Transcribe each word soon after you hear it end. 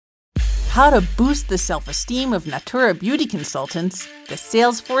how to boost the self-esteem of Natura beauty consultants, the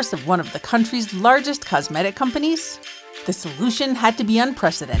sales force of one of the country's largest cosmetic companies? The solution had to be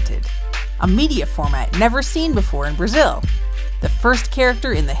unprecedented. A media format never seen before in Brazil. The first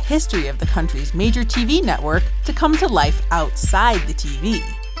character in the history of the country's major TV network to come to life outside the TV.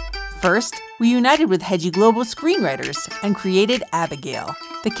 First, we united with Rede Globo screenwriters and created Abigail,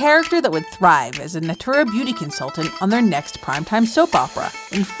 the character that would thrive as a Natura beauty consultant on their next primetime soap opera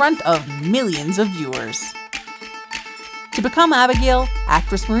in front of millions of viewers. To become Abigail,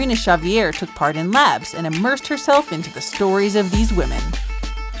 actress Marina Xavier took part in labs and immersed herself into the stories of these women.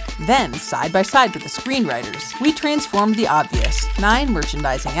 Then, side by side with the screenwriters, we transformed the obvious 9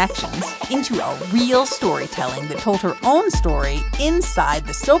 merchandising actions into a real storytelling that told her own story inside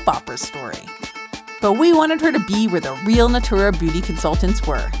the soap opera's story. But we wanted her to be where the real Natura beauty consultants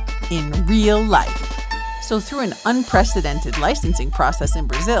were, in real life. So through an unprecedented licensing process in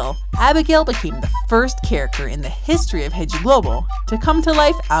Brazil, Abigail became the first character in the history of Rede Globo to come to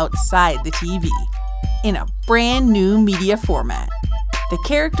life outside the TV, in a brand new media format. The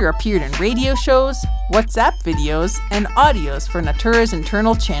character appeared in radio shows, WhatsApp videos, and audios for Natura's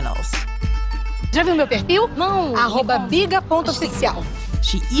internal channels. Já viu meu perfil? Não. @biga.oficial.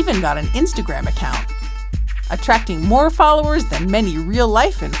 She even got an Instagram account, attracting more followers than many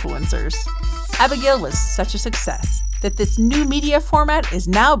real-life influencers. Abigail was such a success that this new media format is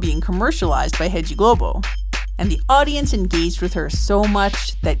now being commercialized by Rede Globo. And the audience engaged with her so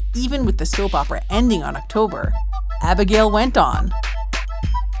much that even with the soap opera ending on October, Abigail went on.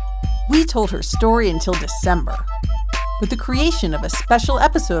 We told her story until December, with the creation of a special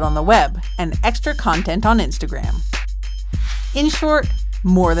episode on the web and extra content on Instagram. In short,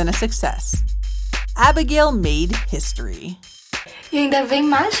 more than a success. Abigail made history. E ainda vem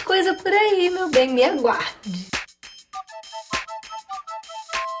mais coisa por aí, meu bem, me aguarde.